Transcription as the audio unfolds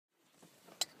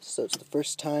So it's the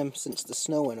first time since the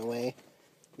snow went away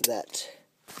that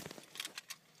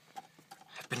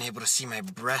I've been able to see my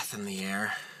breath in the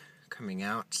air coming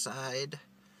outside.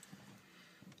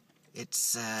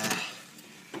 It's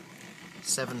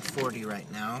 7:40 right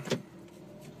now,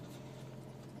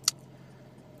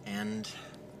 and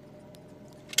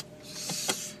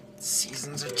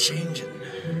seasons are changing.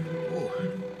 Ooh.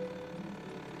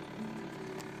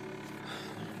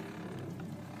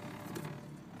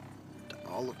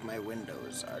 All of my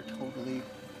windows are totally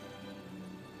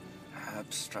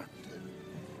obstructed.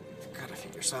 Gotta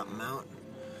figure something out,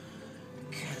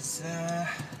 because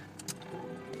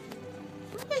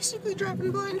we're basically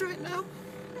driving blind right now.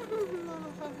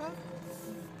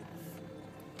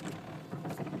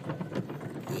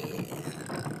 Yeah.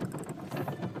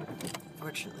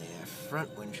 Fortunately, I have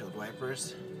front windshield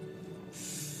wipers.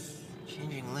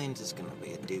 Changing lanes is gonna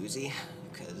be a doozy,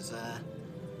 because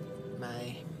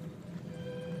my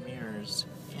mirrors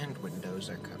and windows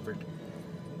are covered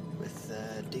with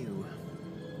dew.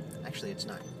 Actually, it's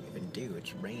not even dew,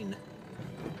 it's rain.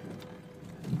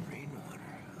 Rainwater.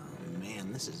 Oh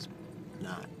man, this is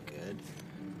not good.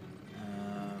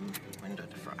 Window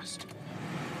defrost.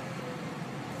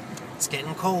 It's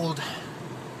getting cold.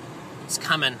 It's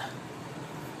coming.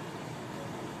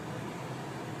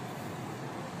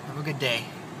 Have a good day.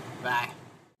 Bye.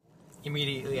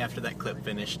 Immediately after that clip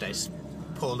finished, I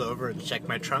pulled over and checked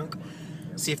my trunk,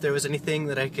 see if there was anything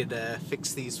that I could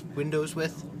fix these windows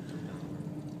with.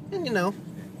 And you know,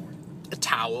 a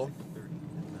towel.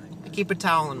 I keep a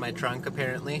towel in my trunk,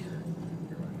 apparently.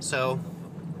 So,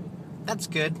 that's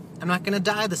good. I'm not gonna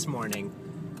die this morning.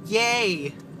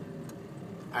 Yay!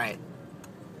 Alright.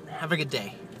 Have a good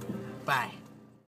day. Bye.